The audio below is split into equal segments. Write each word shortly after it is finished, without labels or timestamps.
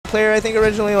player, I think,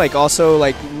 originally, like also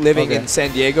like living in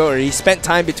San Diego, or he spent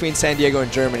time between San Diego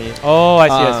and Germany. Oh,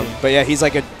 I see. But yeah,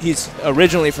 he's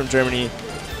originally from Germany,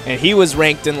 and he was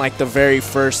ranked in like the very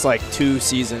first like 2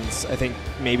 seasons, I think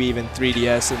maybe even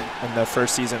 3DS in the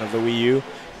first season of the Wii U.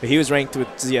 But he was ranked with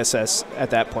ZSS at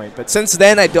that point. But since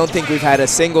then, I don't think we've had a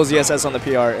single ZSS on the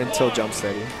PR until Jump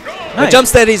Steady. Nice. But Jump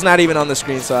Steady's not even on the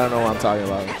screen, so I don't know what I'm talking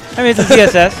about. I mean, it's a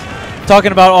ZSS.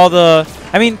 Talking about all the...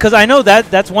 I mean, because I know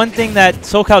that's one thing that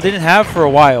SoCal didn't have for a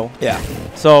while. Yeah.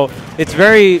 So it's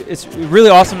really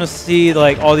awesome to see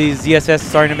like all these ZSS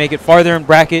starting to make it farther in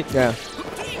bracket. Yeah.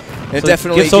 It so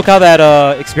definitely gives SoCal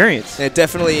that experience. It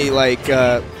definitely like...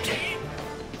 well,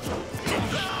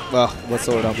 what's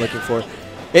the word I'm looking for?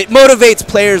 It motivates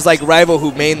players like Rival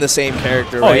who main the same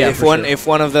character, right? Yeah, if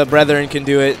one of the brethren can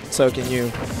do it, so can you.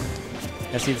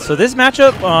 I see. So this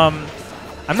matchup,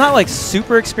 I'm not like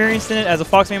super experienced in it. As a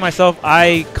Fox main myself,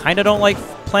 I kind of don't like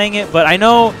playing it, but I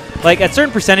know like at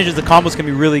certain percentages the combos can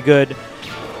be really good.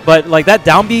 But like that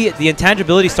down B, the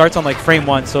intangibility starts on like frame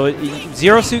 1, so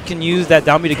Zero Suit can use that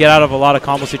down B to get out of a lot of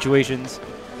combo situations.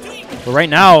 But right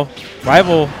now,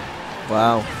 Rival,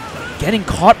 wow, getting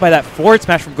caught by that forward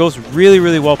smash from Ghost, really,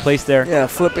 really well placed there. Yeah,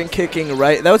 flipping, kicking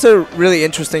right. That was a really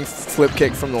interesting flip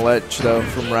kick from the ledge, though,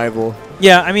 from Rival.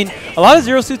 Yeah, I mean, a lot of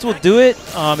Zero Suits will do it.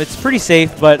 It's pretty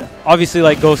safe, but obviously,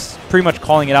 like, Ghost pretty much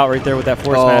calling it out right there with that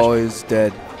forward smash. Oh, he's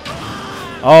dead.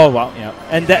 Oh, wow, yeah.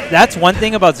 And that's one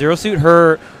thing about Zero Suit.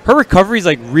 Her recovery is,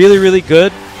 like, really, really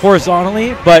good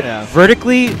horizontally, but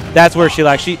vertically, that's where she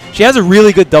lacks. She has a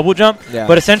really good double jump,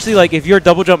 but essentially, like, if your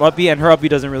double jump up B, and her up B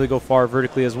doesn't really go far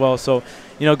vertically as well. So,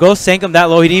 you know, Ghost sank him that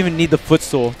low. He didn't even need the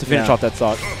footstool to finish off that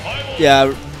stock.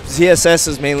 Yeah, ZSS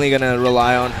is mainly going to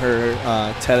rely on her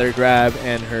tether grab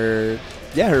and her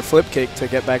flip kick to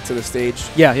get back to the stage.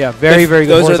 Yeah, very, very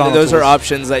good. Those are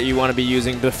options that you want to be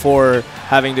using before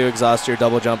having to exhaust your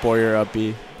double jump or your up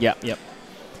B. Yep.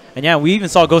 And yeah, we even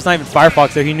saw Ghost not even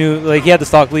Firefox there. He knew, like, he had the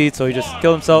stock lead, so he just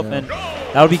killed himself. And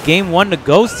that'll be game 1 to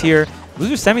Ghost here.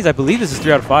 Loser semis, I believe this is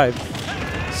 3 out of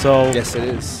 5. So yes, it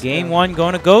is. Game 1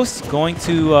 going to Ghost, going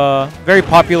to very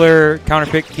popular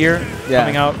counter pick here,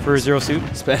 coming out for Zero Suit.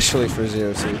 Especially for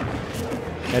Zero Suit.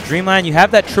 At Dreamland, you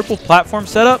have that triple platform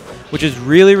setup, which is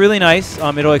really, really nice.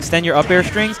 It'll extend your up air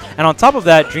strings. And on top of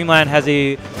that, Dreamland has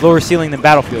a lower ceiling than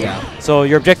Battlefield. Yeah. So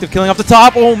your objective killing off the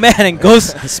top. Oh, man, and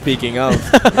Ghost. Speaking of,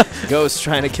 Ghost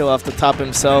trying to kill off the top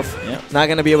himself. Yep. Not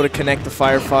going to be able to connect the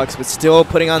Firefox, but still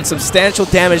putting on substantial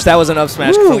damage. That was an up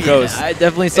smash from Ghost. I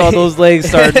definitely saw those legs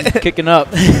start kicking up.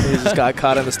 He just got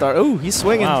caught in the start. Ooh, he's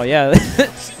swinging. Wow, yeah.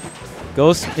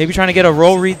 Ghost maybe trying to get a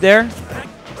roll read there.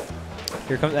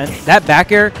 Here comes, and that back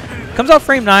air comes out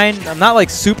frame 9. I'm not like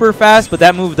super fast, but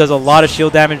that move does a lot of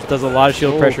shield damage, does a lot of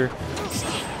shield pressure.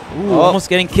 Ooh, almost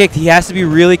getting kicked. He has to be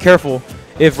really careful.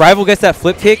 If Rival gets that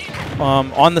flip kick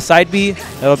on the side B,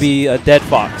 that'll be a dead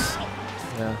Fox.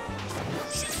 Yeah.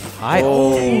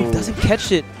 Oh, doesn't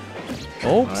catch it.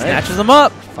 Oh, snatches him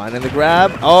up. Finding the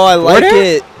grab. Oh, I like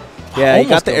it. Yeah, he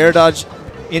got the air dodge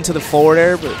into the forward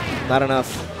air, but not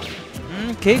enough.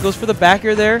 Okay, goes for the back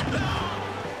air there.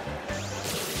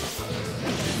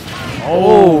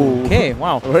 Oh, okay,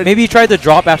 wow. Maybe he tried to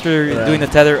drop after doing the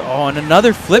tether. Oh, and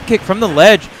another flip kick from the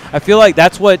ledge. I feel like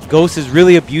that's what Ghost is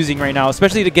really abusing right now,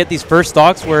 especially to get these first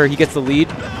stocks where he gets the lead.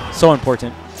 So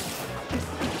important.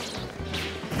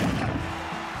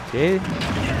 Okay,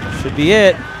 should be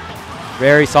it.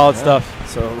 Very solid stuff.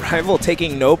 So Rival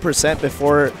taking no percent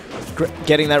before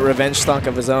getting that revenge stock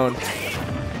of his own.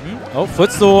 Oh,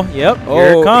 footstool. Yep,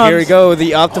 here it comes. Here we go.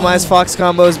 The optimized Fox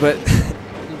combos, but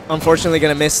unfortunately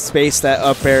going to miss space that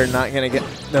up air, not going to get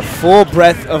the full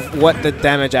breadth of what the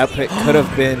damage output could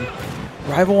have been.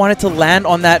 Rival wanted to land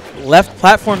on that left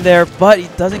platform there, but he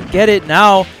doesn't get it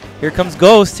now. Here comes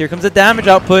Ghost. Here comes the damage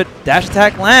output. Dash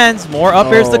attack lands. More up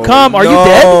airs to come. Are you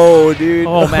dead? Oh, dude.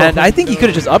 Oh, man. I think he could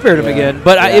have just up aired him again,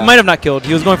 but it might have not killed.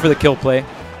 He was going for the kill play.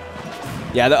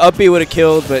 Yeah, the up B would have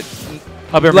killed, but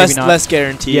up air less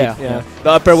guaranteed. Yeah.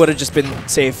 The up air would have just been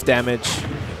safe damage.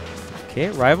 Okay,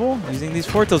 Rival using these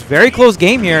forward tilts. Very close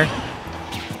game here.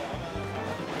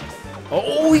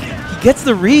 Oh, he gets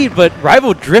the read, but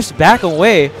Rival drifts back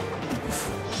away.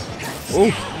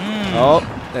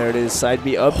 Oh, there it is. Side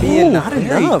B, up B, and not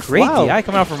enough. Great DI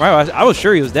coming out from Rival. I was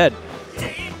sure he was dead.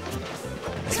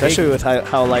 Especially with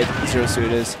how light Zero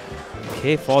Suit is.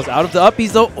 Okay, falls out of the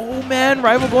uppies though. Oh man,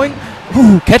 Rival going.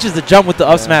 Ooh, catches the jump with the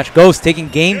up smash. Ghost taking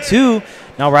game 2.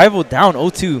 Now Rival down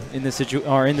 0-2 in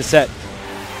the set.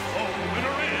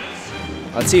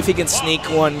 Let's see if he can sneak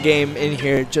one game in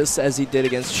here just as he did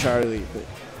against Charlie. But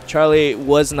Charlie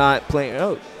was not playing.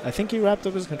 Oh, I think he wrapped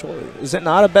up his controller. Is it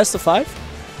not a best of 5?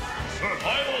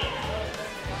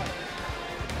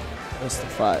 That's the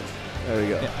 5. There we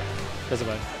go. Yeah. That's a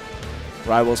 5.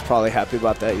 Rival's probably happy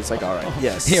about that. He's like, all right,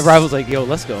 yes. Yeah, Rival's like, yo,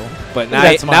 let's go. But now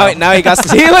he got to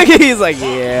see. Like, he's like,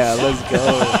 yeah, let's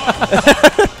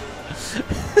go.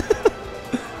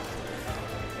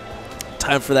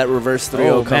 Time for that reverse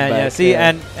 3-0 comeback. Man, yeah. See,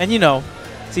 and you know,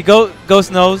 see,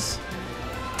 Ghost knows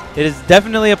it is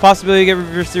definitely a possibility to get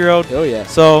reverse 3-0'd. Oh yeah.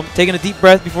 So taking a deep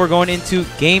breath before going into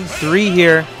game 3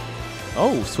 here.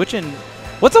 Oh, switching.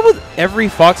 What's up with every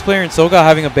Fox player in SoCal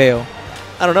having a Bayo?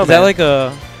 I don't know. Is that like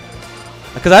a?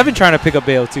 Because I've been trying to pick up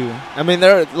Bayo too. I mean,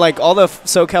 they're like all the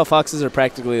SoCal Foxes are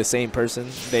practically the same person.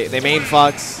 They main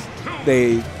Fox.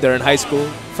 They're in high school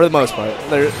for the most part.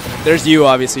 There's you,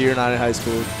 obviously you're not in high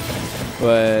school,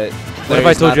 but what if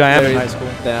I told you I am in high school?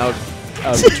 Then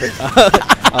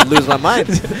I'd lose my mind.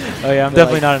 Oh yeah, I'm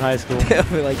definitely not in high school. I'll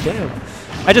be like, damn.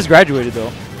 I just graduated though.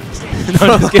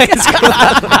 No, I'm just kidding.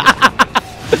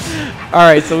 All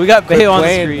right, so we got Bayo on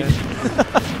the screen.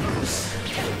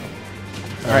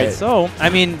 All right, so I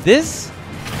mean this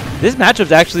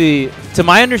matchup's actually, to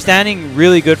my understanding,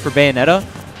 really good for Bayonetta.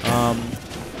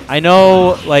 I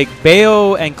know like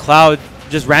Bayo and Cloud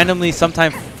just randomly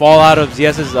sometimes fall out of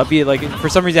ZS's up B. Like for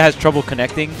some reason it has trouble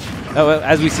connecting.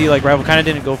 As we see, like Rival kind of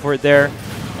didn't go for it there.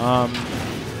 So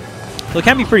it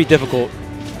can be pretty difficult.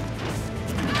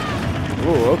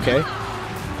 Ooh, okay.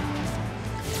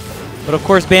 But of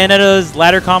course, Bayonetta's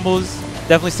ladder combos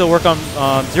definitely still work on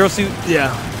Zero Suit.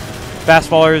 Yeah. Fast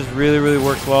fallers really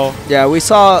works well. Yeah, we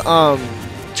saw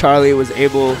Charlie was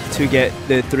able to get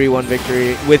the 3-1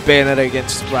 victory with Bayonetta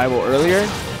against Rival earlier.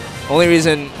 Only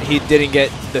reason he didn't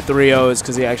get the 3-0 is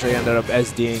because he actually ended up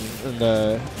SDing in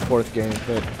the 4th game.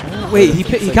 But wait, he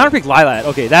counterpicked Lilat.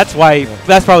 Okay, that's why. Yeah.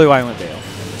 That's probably why I went Bayo.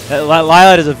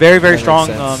 Lilat is a very strong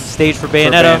stage for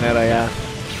Bayonetta.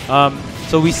 Yeah.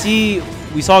 So we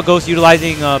saw Ghost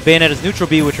utilizing Bayonetta's neutral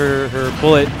B, which are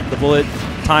the bullet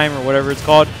time or whatever it's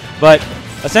called. But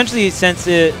essentially, since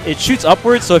it shoots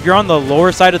upwards, so if you're on the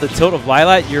lower side of the tilt of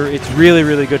Lilat, it's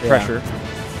really good pressure.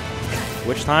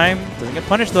 Which time doesn't get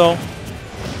punished though.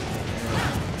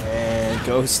 And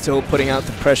Ghost still putting out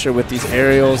the pressure with these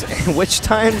aerials. And which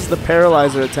time's the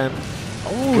paralyzer attempt?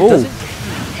 Oh,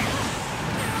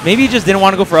 maybe he just didn't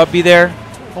want to go for up B there.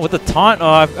 Oh, with the taunt. Oh,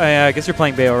 I guess you're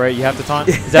playing Bayo, right? You have to taunt.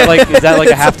 Is that like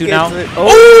a have to now?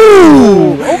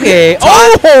 Oh, okay.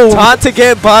 Taunt to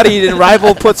get bodied, and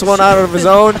Rival puts one out of his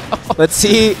own. Let's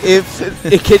see if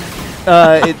it could.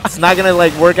 It's not gonna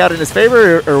like work out in his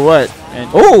favor or what. And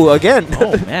again.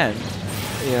 Oh man.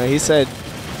 You know, he said.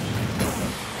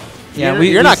 Yeah,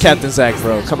 you're not Captain Zach,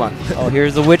 bro. Come on. Oh,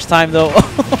 here's the witch time though.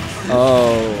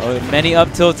 Many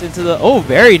up tilts into the. Oh,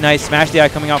 very nice smash DI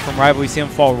coming out from Rival. We see him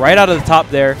fall right out of the top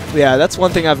there. Yeah, that's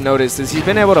one thing I've noticed is he's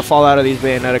been able to fall out of these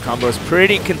Bayonetta combos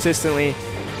pretty consistently.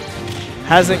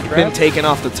 Hasn't been taken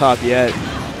off the top yet.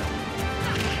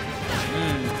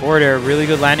 Forward air, really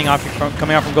good landing option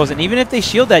coming out from Ghost. And even if they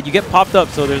shield that, you get popped up.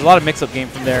 So there's a lot of mix-up game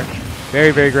from there.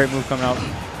 Very great move coming out.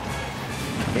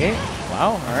 Okay.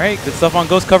 Wow. All right. Good stuff on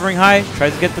Ghost covering high.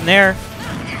 Tries to get the nair.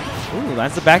 Ooh,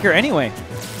 lands the back air anyway.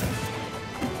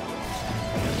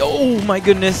 Oh my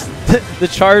goodness. The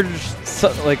charge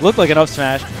looked like an up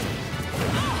smash.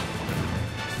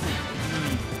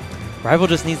 Rival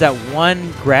just needs that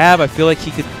one grab. I feel like he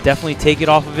could definitely take it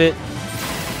off of it.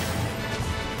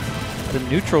 The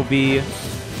neutral B.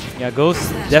 Yeah,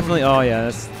 Ghost definitely. Oh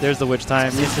yeah, there's the witch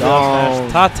time.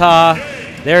 Ta-ta.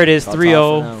 There it is,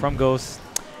 3-0 from Ghost.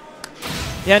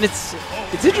 Yeah, and it's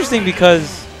interesting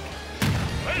because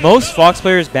most Fox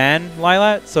players ban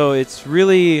Lilat, so it's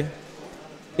really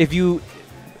if you're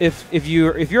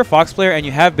a Fox player and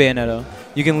you have Bayonetta,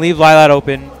 you can leave Lilat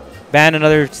open, ban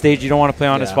another stage you don't want to play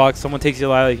on as Fox. Someone takes you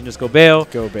Lilat, you can just go Bayo.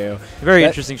 Very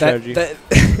interesting strategy.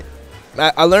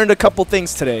 I learned a couple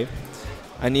things today.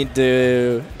 I need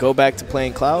to go back to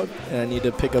playing Cloud, and I need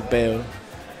to pick up Bayo.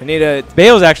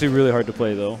 Bayo's actually really hard to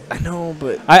play though. I know,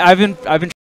 but I've been